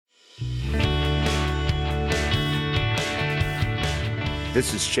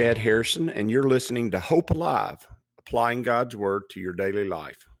This is Chad Harrison, and you're listening to Hope Alive, applying God's Word to your daily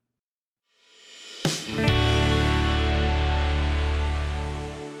life.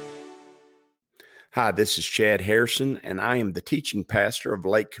 Hi, this is Chad Harrison, and I am the teaching pastor of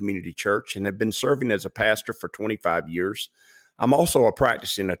Lake Community Church and have been serving as a pastor for 25 years. I'm also a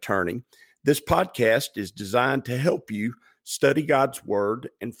practicing attorney. This podcast is designed to help you study God's Word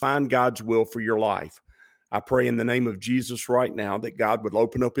and find God's will for your life. I pray in the name of Jesus right now that God would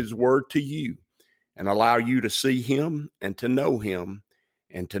open up His Word to you and allow you to see Him and to know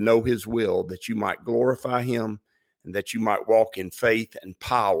His will, that you might glorify Him and that you might walk in faith and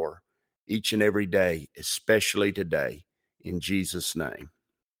power each and every day, especially today, in Jesus' name.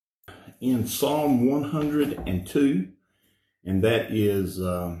 In Psalm 102, and that is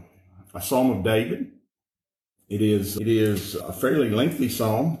a Psalm of David. It is a fairly lengthy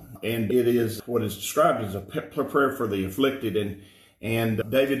psalm, and it is what is described as a prayer for the afflicted. And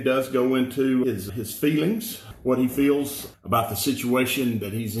David does go into his feelings, what he feels about the situation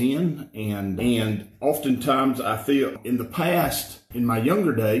that he's in. And oftentimes I feel in the past, in my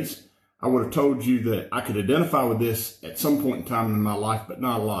younger days, I would have told you that I could identify with this at some point in time in my life, but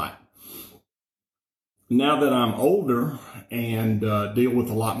not a lot. Now that I'm older and deal with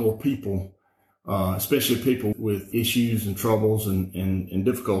a lot more people, especially people with issues and troubles and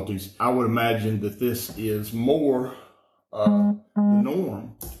difficulties, I would imagine that this is more the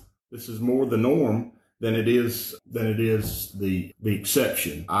norm. This is more the norm than it is the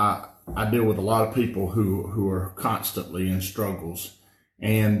exception. I deal with a lot of people who are constantly in struggles,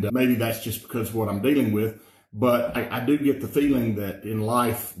 and maybe that's just because of what I'm dealing with. But I do get the feeling that in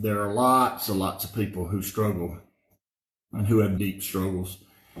life there are lots and lots of people who struggle and who have deep struggles.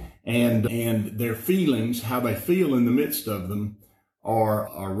 And their feelings, how they feel in the midst of them,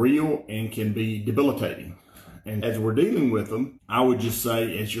 are real and can be debilitating. And as we're dealing with them, I would just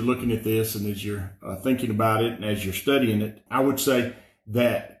say, as you're looking at this and as you're thinking about it and as you're studying it, I would say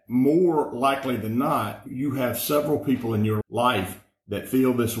that more likely than not, you have several people in your life that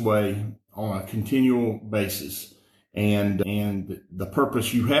feel this way on a continual basis. And the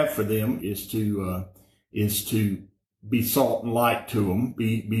purpose you have for them is to be salt and light to them,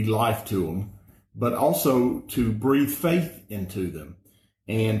 be life to them, but also to breathe faith into them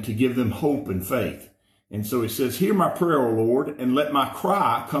and to give them hope and faith. And so he says, "Hear my prayer, O Lord, and let my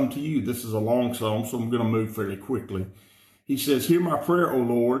cry come to you." This is a long psalm, so I'm going to move fairly quickly. He says, "Hear my prayer, O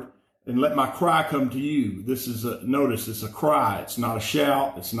Lord, and let my cry come to you." This is notice, it's a cry. It's not a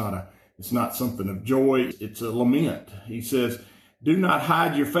shout. It's not something of joy. It's a lament. He says, "Do not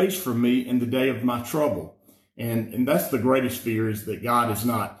hide your face from me in the day of my trouble." And that's the greatest fear, is that God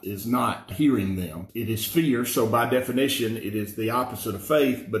is not hearing them. It is fear. So by definition, it is the opposite of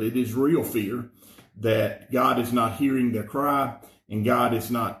faith, but it is real fear that God is not hearing their cry and God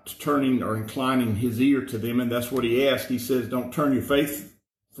is not turning or inclining his ear to them. And that's what he asked. He says, "Don't turn your face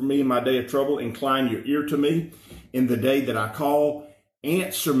from me in my day of trouble. Incline your ear to me in the day that I call.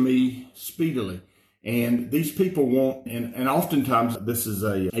 Answer me speedily." And these people want, and oftentimes this is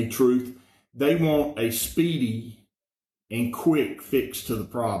a truth, they want a speedy and quick fix to the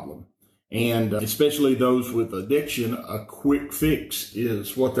problem. And especially those with addiction, a quick fix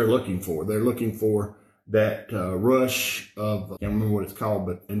is what they're looking for. They're looking for that rush of, I can't remember what it's called,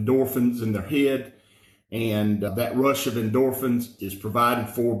 but endorphins in their head. And that rush of endorphins is provided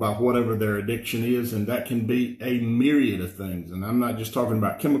for by whatever their addiction is. And that can be a myriad of things. And I'm not just talking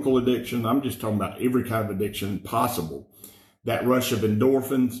about chemical addiction. I'm just talking about every kind of addiction possible. That rush of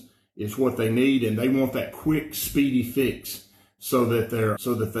endorphins is what they need. And they want that quick, speedy fix so that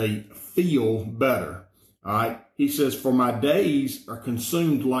they feel better. All right. He says, "For my days are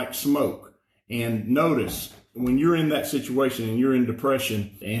consumed like smoke." And notice, when you're in that situation and you're in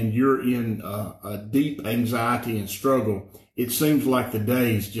depression and you're in a deep anxiety and struggle, it seems like the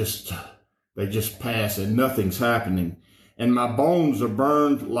days just pass and nothing's happening. "And my bones are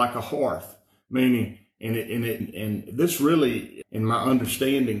burned like a hearth," meaning, and this really, in my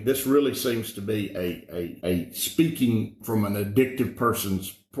understanding, this really seems to be a speaking from an addictive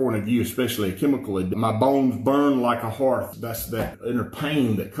person's point of view, especially a chemical addict. "My bones burn like a hearth." That's that inner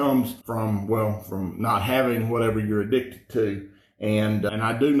pain that comes from not having whatever you're addicted to. And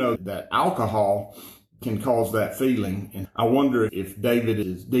I do know that alcohol can cause that feeling. And I wonder if David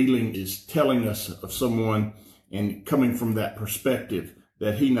is telling us of someone and coming from that perspective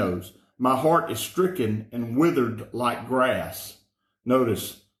that he knows. "My heart is stricken and withered like grass."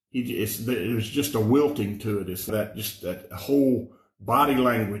 Notice, there's just a wilting to it. It's that whole body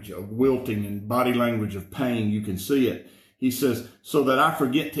language of wilting and body language of pain. You can see it. He says, so that I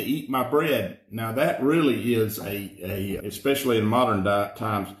forget to eat my bread. Now that really is especially in modern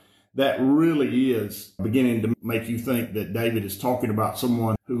times, that really is beginning to make you think that David is talking about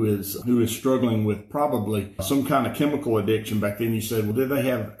someone who is struggling with probably some kind of chemical addiction. Back then you said, well, did they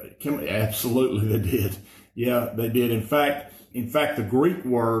have Absolutely they did. Yeah, they did. In fact, the Greek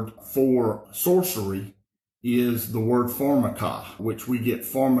word for sorcery is the word pharmaka, which we get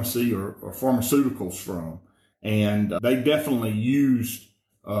pharmacy or pharmaceuticals from. And they definitely used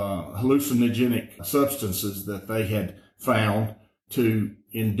hallucinogenic substances that they had found to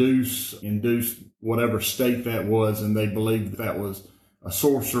induce whatever state that was, and they believed that was a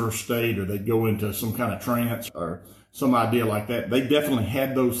sorcerer state, or they'd go into some kind of trance or some idea like that. They definitely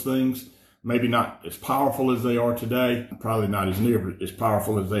had those things, maybe not as powerful as they are today, probably not as near as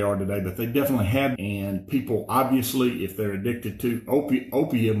powerful as they are today, but they definitely had. And people, obviously, if they're addicted to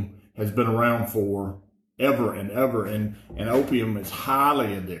opium has been around for ever and ever, and opium is highly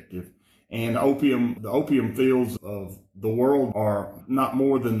addictive. And the opium fields of the world are not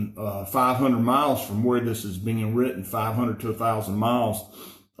more than 500 miles from where this is being written, 500 to 1,000 miles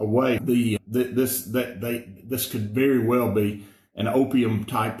away. This could very well be an opium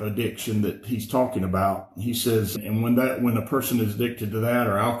type addiction that he's talking about. He says, and when a person is addicted to that,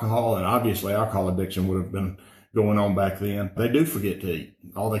 or alcohol, and obviously alcohol addiction would have been going on back then, they do forget to eat.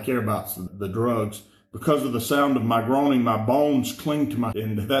 All they care about is the drugs. Because of the sound of my groaning, my bones cling to my,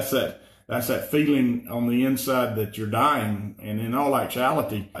 and that's that feeling on the inside that you're dying. And in all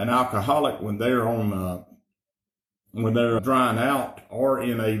actuality, an alcoholic, when they're drying out or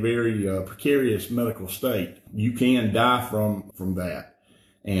in a very precarious medical state, you can die from that.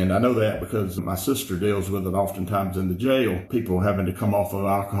 And I know that because my sister deals with it oftentimes in the jail, people having to come off of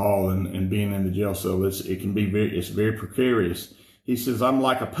alcohol and being in the jail cell. It's very precarious. He says, I'm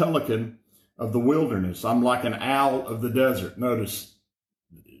like a pelican of the wilderness. I'm like an owl of the desert. Notice,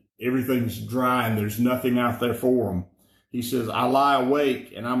 everything's dry and there's nothing out there for them. He says, I lie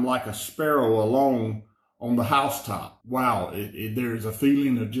awake and I'm like a sparrow alone on the housetop. Wow, there's a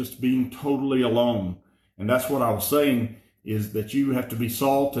feeling of just being totally alone. And that's what I was saying, is that you have to be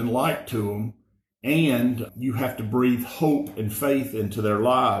salt and light to them, and you have to breathe hope and faith into their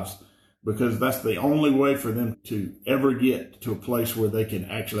lives, because that's the only way for them to ever get to a place where they can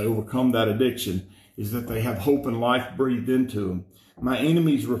actually overcome that addiction, is that they have hope and life breathed into them. My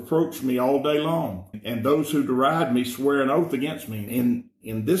enemies reproach me all day long, and those who deride me swear an oath against me.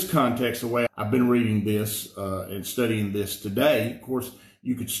 In this context, the way I've been reading this and studying this today, of course,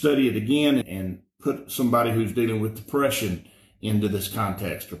 you could study it again and put somebody who's dealing with depression into this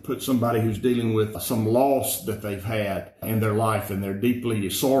context, or put somebody who's dealing with some loss that they've had in their life and they're deeply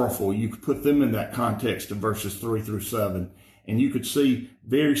sorrowful. You could put them in that context of verses 3 through 7, and you could see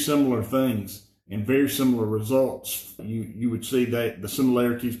very similar things and very similar results. You would see that the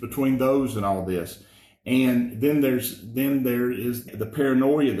similarities between those and all this. And then there is the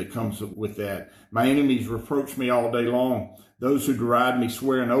paranoia that comes with that. My enemies reproach me all day long. Those who deride me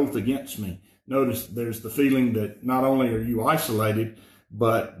swear an oath against me. Notice there's the feeling that not only are you isolated,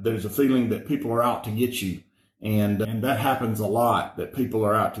 but there's a feeling that people are out to get you. And that happens a lot, that people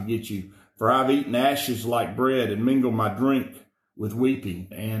are out to get you. For I've eaten ashes like bread and mingled my drink with weeping.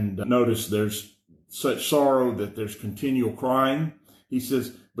 And notice there's such sorrow that there's continual crying. He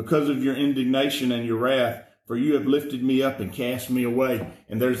says, because of your indignation and your wrath, for you have lifted me up and cast me away.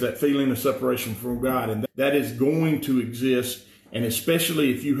 And there's that feeling of separation from God. And that is going to exist. And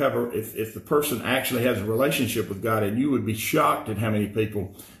especially if you have if the person actually has a relationship with God, and you would be shocked at how many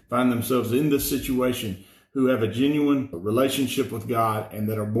people find themselves in this situation who have a genuine relationship with God and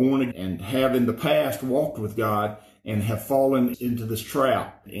that are born again and have in the past walked with God and have fallen into this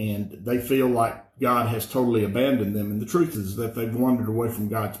trap, and they feel like God has totally abandoned them. And the truth is that they've wandered away from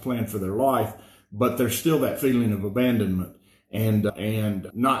God's plan for their life, but there's still that feeling of abandonment and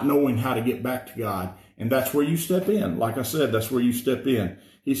not knowing how to get back to God. And that's where you step in. Like I said, that's where you step in.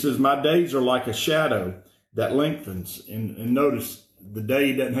 He says, my days are like a shadow that lengthens. And notice, the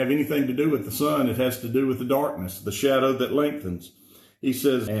day doesn't have anything to do with the sun. It has to do with the darkness, the shadow that lengthens. He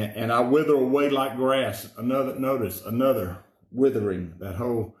says, and I wither away like grass. Another withering, that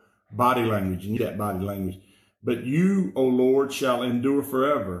whole body language, and that body language. But you, O Lord, shall endure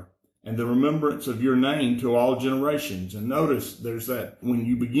forever, and the remembrance of your name to all generations. And notice there's that, when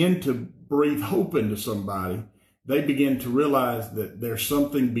you begin to breathe hope into somebody, they begin to realize that there's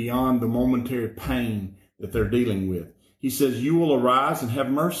something beyond the momentary pain that they're dealing with. He says, you will arise and have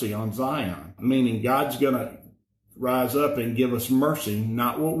mercy on Zion, meaning God's going to rise up and give us mercy,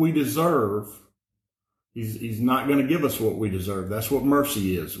 not what we deserve, He's not going to give us what we deserve. That's what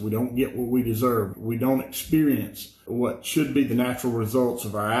mercy is. We don't get what we deserve. We don't experience what should be the natural results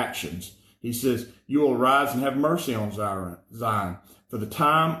of our actions. He says, you will arise and have mercy on Zion for the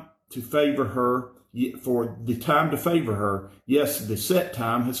time to favor her. Yes, the set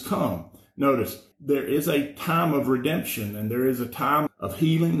time has come. Notice, there is a time of redemption, and there is a time of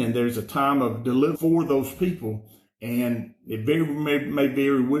healing, and there's a time of deliverance for those people. And it may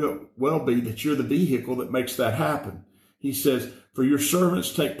very well be that you're the vehicle that makes that happen. He says, for your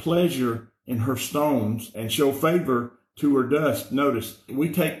servants take pleasure in her stones and show favor to her dust. Notice,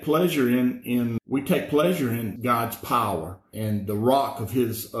 we take pleasure in God's power and the rock of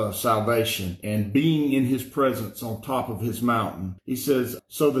his salvation and being in his presence on top of his mountain. He says,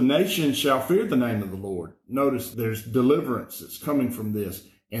 so the nations shall fear the name of the Lord. Notice there's deliverance that's coming from this,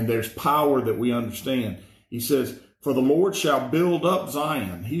 and there's power that we understand. He says, for the Lord shall build up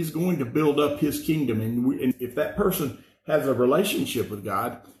Zion. He's going to build up his kingdom. And if that person has a relationship with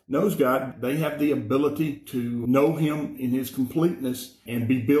God, knows God, they have the ability to know him in his completeness and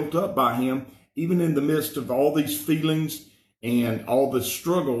be built up by him, even in the midst of all these feelings and all the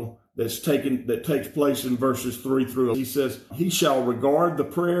struggle that takes place in verses 3 through. He says, he shall regard the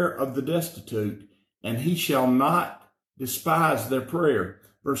prayer of the destitute, and he shall not despise their prayer.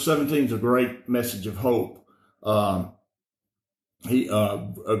 Verse 17 is a great message of hope. A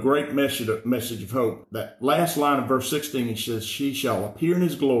great message of hope. That last line of verse 16, he says, she shall appear in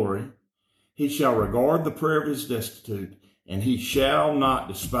his glory. He shall regard the prayer of his destitute, and he shall not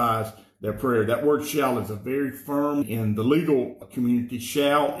despise their prayer. That word shall is a very firm in the legal community.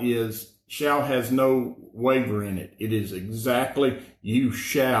 Shall has no waver in it. It is exactly you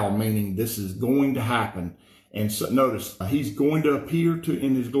shall, meaning this is going to happen. And so notice, he's going to appear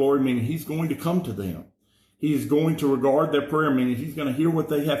in his glory, meaning he's going to come to them. He is going to regard their prayer, meaning he's going to hear what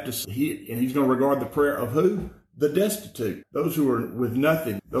they have to say, and he's going to regard the prayer of who? The destitute, those who are with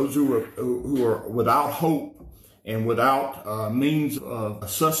nothing, those who are without hope and without means of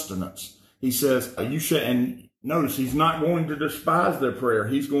sustenance. He says, you shall, and notice he's not going to despise their prayer.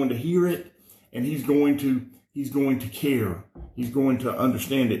 He's going to hear it, and he's going to care. He's going to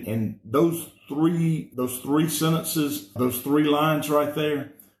understand it. And those three sentences, those 3 lines right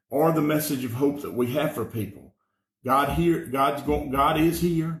there, are the message of hope that we have for people. God is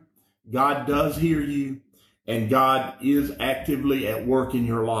here. God does hear you, and God is actively at work in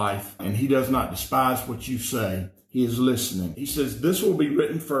your life, and he does not despise what you say. He is listening. He says this will be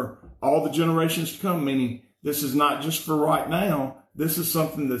written for all the generations to come, meaning this is not just for right now. This is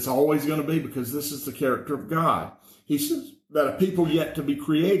something that's always going to be, because this is the character of God. He says that a people yet to be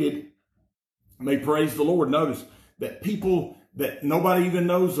created may praise the Lord. Notice that people that nobody even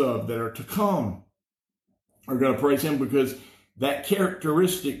knows of that are to come are going to praise him, because that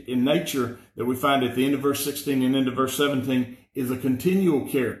characteristic in nature that we find at the end of verse 16 and into verse 17 is a continual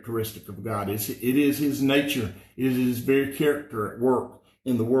characteristic of God. It is his nature. It is his very character at work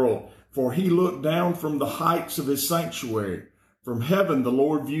in the world. For he looked down from the heights of his sanctuary. From heaven, the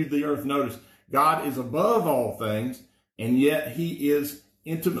Lord viewed the earth. Notice, God is above all things, and yet he is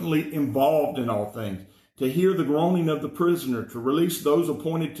intimately involved in all things. To hear the groaning of the prisoner, to release those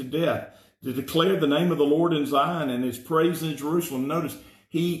appointed to death, to declare the name of the Lord in Zion and his praise in Jerusalem. Notice,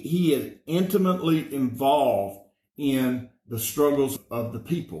 he is intimately involved in the struggles of the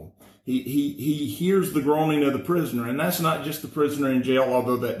people. He hears the groaning of the prisoner, and that's not just the prisoner in jail,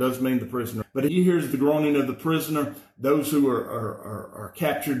 although that does mean the prisoner, but he hears the groaning of the prisoner, those who are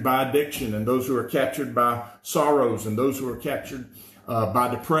captured by addiction, and those who are captured by sorrows, and those who are captured by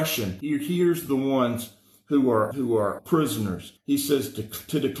depression. He hears the ones who are prisoners. He says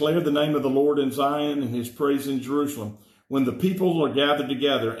to declare the name of the Lord in Zion and his praise in Jerusalem, when the people are gathered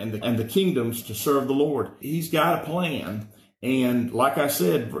together and the kingdoms to serve the Lord. He's got a plan. And like I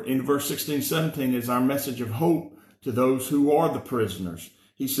said, in verse 16, 17 is our message of hope to those who are the prisoners.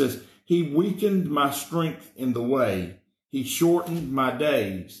 He says, he weakened my strength in the way. He shortened my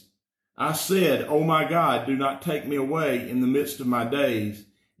days. I said, oh my God, do not take me away in the midst of my days.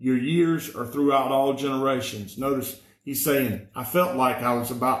 Your years are throughout all generations. Notice he's saying, I felt like I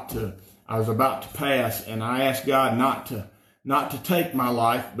was about to pass, and I asked God not to take my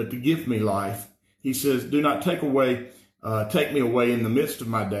life, but to give me life. He says, do not take me away in the midst of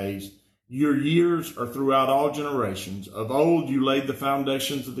my days. Your years are throughout all generations. Of old you laid the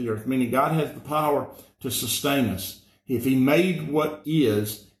foundations of the earth, meaning God has the power to sustain us. If he made what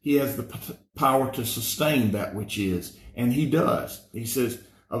is, he has the power to sustain that which is, and he does. He says,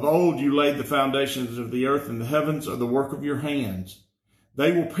 of old you laid the foundations of the earth, and the heavens are the work of your hands.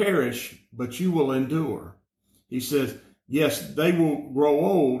 They will perish, but you will endure. He says, Yes, they will grow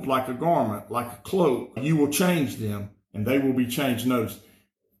old like a garment, like a cloak. You will change them and they will be changed. Notice,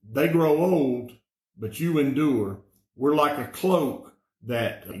 they grow old, but you endure. We're like a cloak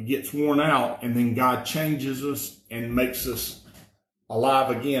that gets worn out, and then God changes us and makes us alive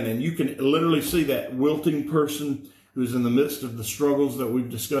again. And you can literally see that wilting person who's in the midst of the struggles that we've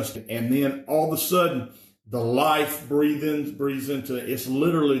discussed. And then all of a sudden, the life breathes into it. It's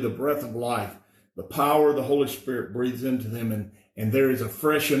literally the breath of life. The power of the Holy Spirit breathes into them, and there is a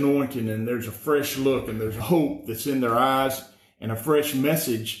fresh anointing, and there's a fresh look, and there's hope that's in their eyes, and a fresh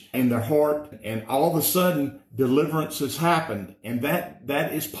message in their heart. And all of a sudden, deliverance has happened. And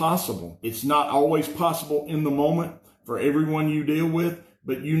that is possible. It's not always possible in the moment for everyone you deal with,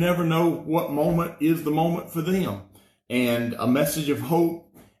 but you never know what moment is the moment for them. And a message of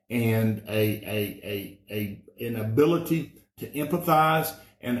hope and an ability to empathize.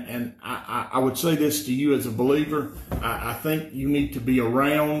 And I would say this to you as a believer. I think you need to be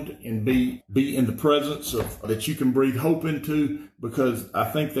around and be in the presence of that you can breathe hope into, because I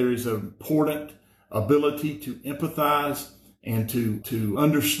think there is an important ability to empathize and to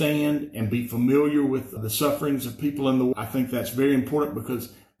understand and be familiar with the sufferings of people in the world. I think that's very important,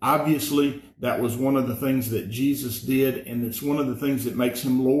 because obviously that was one of the things that Jesus did, and it's one of the things that makes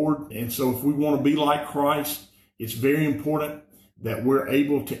him Lord. And so if we want to be like Christ, it's very important that we're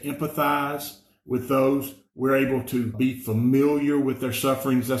able to empathize with those. We're able to be familiar with their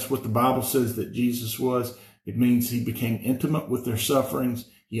sufferings. That's what the Bible says that Jesus was. It means he became intimate with their sufferings.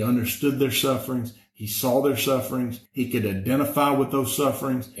 He understood their sufferings. He saw their sufferings. He could identify with those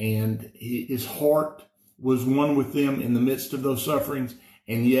sufferings, and his heart was one with them in the midst of those sufferings.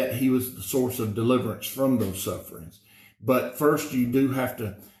 And yet he was the source of deliverance from those sufferings. But first, you do have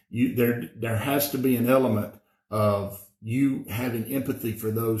to, there has to be an element of you having empathy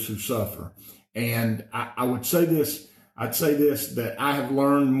for those who suffer. And I would say this, that I have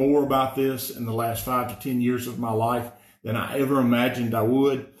learned more about this in the last 5 to 10 years of my life than I ever imagined I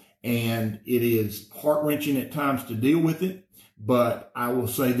would. And it is heart-wrenching at times to deal with it. But I will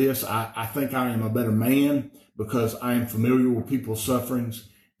say this, I think I am a better man because I am familiar with people's sufferings,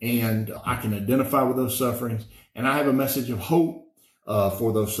 and I can identify with those sufferings. And I have a message of hope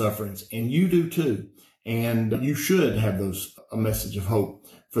for those sufferings, and you do too. And you should have a message of hope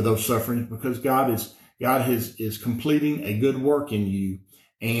for those sufferings, because God is completing a good work in you.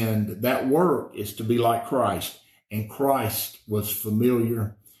 And that work is to be like Christ. And Christ was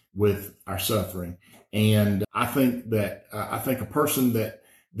familiar with our suffering. And I think a person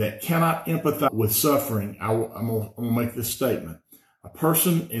that cannot empathize with suffering, I'm going to make this statement. A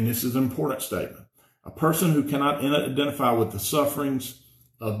person, and this is an important statement, a person who cannot identify with the sufferings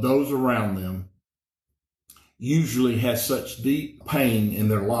of those around them usually has such deep pain in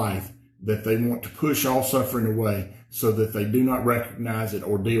their life that they want to push all suffering away so that they do not recognize it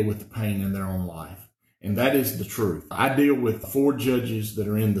or deal with the pain in their own life. And that is the truth. I deal with 4 judges that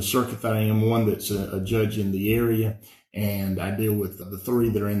are in the circuit that I am, one that's a judge in the area, and I deal with the 3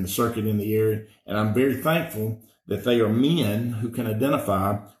 that are in the circuit in the area. And I'm very thankful that they are men who can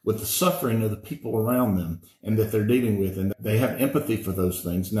identify with the suffering of the people around them and that they're dealing with, and they have empathy for those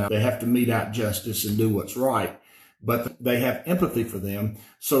things. Now, they have to mete out justice and do what's right, but they have empathy for them,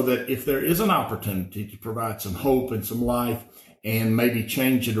 so that if there is an opportunity to provide some hope and some life and maybe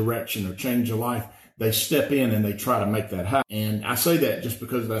change a direction or change a life, they step in and they try to make that happen. And I say that just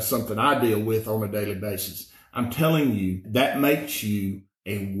because that's something I deal with on a daily basis. I'm telling you, that makes you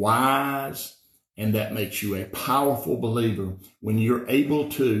a wise and that makes you a powerful believer when you're able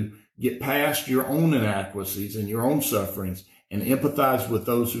to get past your own inadequacies and your own sufferings and empathize with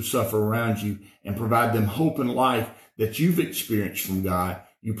those who suffer around you and provide them hope and life that you've experienced from God.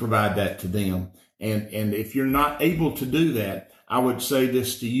 You provide that to them. And if you're not able to do that, I would say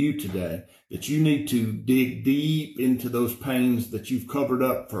this to you today, that you need to dig deep into those pains that you've covered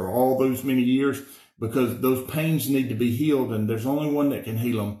up for all those many years, because those pains need to be healed, and there's only one that can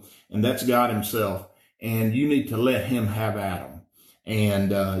heal them, and that's God himself. And you need to let him have at them.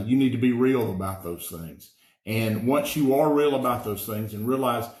 And you need to be real about those things. And once you are real about those things and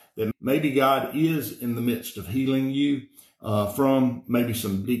realize that maybe God is in the midst of healing you from maybe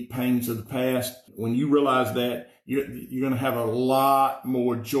some deep pains of the past, when you realize that, you're going to have a lot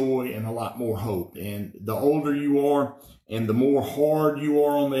more joy and a lot more hope. And the older you are and the more hard you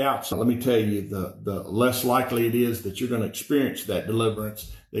are on the outside, let me tell you, the less likely it is that you're going to experience that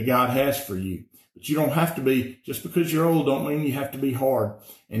deliverance that God has for you. But you don't have to be, just because you're old don't mean you have to be hard.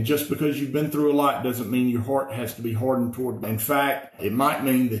 And just because you've been through a lot doesn't mean your heart has to be hardened toward. In fact, it might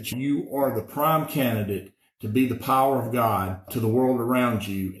mean that you are the prime candidate to be the power of God to the world around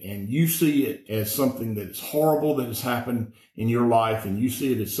you, and you see it as something that is horrible that has happened in your life, and you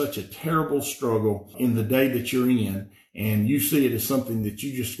see it as such a terrible struggle in the day that you're in, and you see it as something that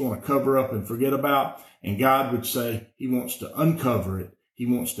you just want to cover up and forget about, and God would say he wants to uncover it, he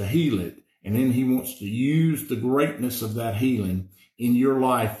wants to heal it, and then he wants to use the greatness of that healing in your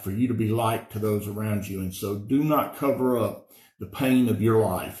life for you to be light to those around you. And so do not cover up the pain of your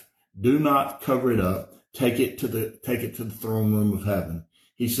life. Do not cover it up. Take it to the throne room of heaven.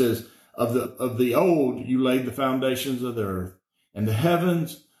 He says, of the old, you laid the foundations of the earth, and the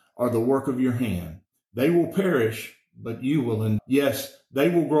heavens are the work of your hand. They will perish, but you will. And yes, they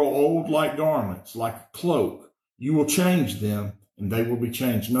will grow old like garments, like a cloak. You will change them, and they will be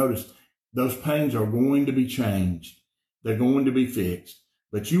changed. Notice, those pains are going to be changed. They're going to be fixed.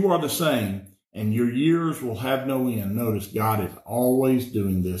 But you are the same, and your years will have no end. Notice, God is always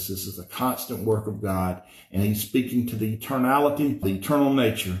doing this. This is a constant work of God, and he's speaking to the eternality, the eternal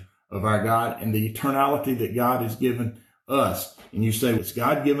nature of our God, and the eternality that God has given us. And you say, has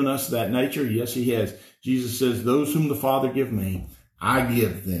God given us that nature? Yes, he has. Jesus says, those whom the Father give me, I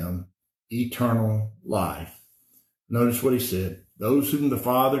give them eternal life. Notice what he said. Those whom the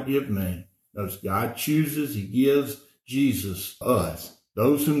Father give me. Notice God chooses, he gives Jesus us.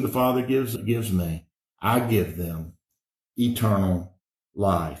 Those whom the Father gives me, I give them eternal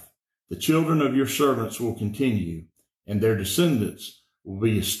life. The children of your servants will continue, and their descendants will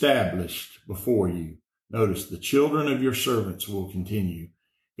be established before you. Notice, the children of your servants will continue.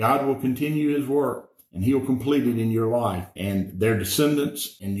 God will continue his work, and he'll complete it in your life. And their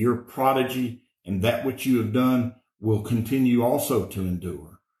descendants and your prodigy and that which you have done will continue also to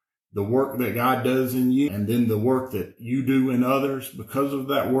endure. The work that God does in you, and then the work that you do in others, because of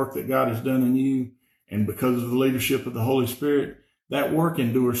that work that God has done in you, and because of the leadership of the Holy Spirit, that work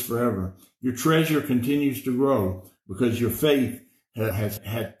endures forever. Your treasure continues to grow because your faith has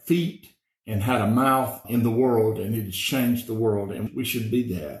had feet and had a mouth in the world, and it has changed the world, and we should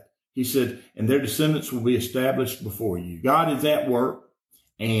be that. He said, and their descendants will be established before you. God is at work,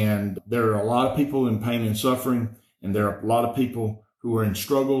 and there are a lot of people in pain and suffering, and there are a lot of people who are in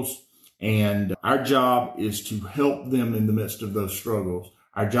struggles, and our job is to help them in the midst of those struggles.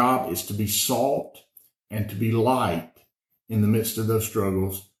 Our job is to be salt and to be light in the midst of those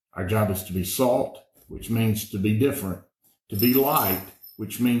struggles. Our job is to be salt, which means to be different, to be light,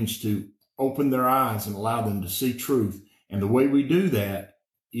 which means to open their eyes and allow them to see truth. And the way we do that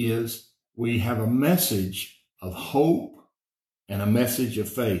is we have a message of hope and a message of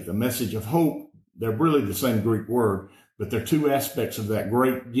faith. A message of hope, they're really the same Greek word, but there are two aspects of that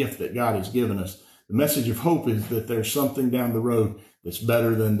great gift that God has given us. The message of hope is that there's something down the road that's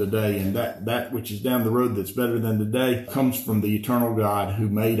better than today. And that which is down the road that's better than today comes from the eternal God who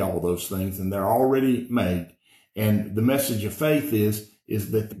made all those things, and they're already made. And the message of faith is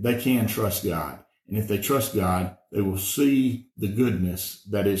that they can trust God. And if they trust God, they will see the goodness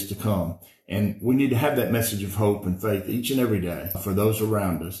that is to come. And we need to have that message of hope and faith each and every day for those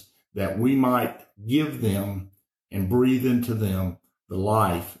around us, that we might give them and breathe into them the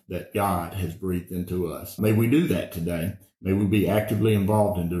life that God has breathed into us. May we do that today. May we be actively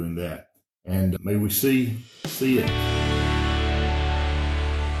involved in doing that. And may we see it.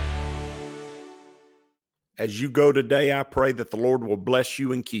 As you go today, I pray that the Lord will bless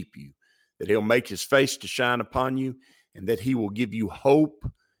you and keep you, that he'll make his face to shine upon you, and that he will give you hope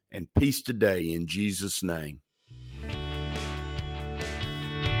and peace today in Jesus' name.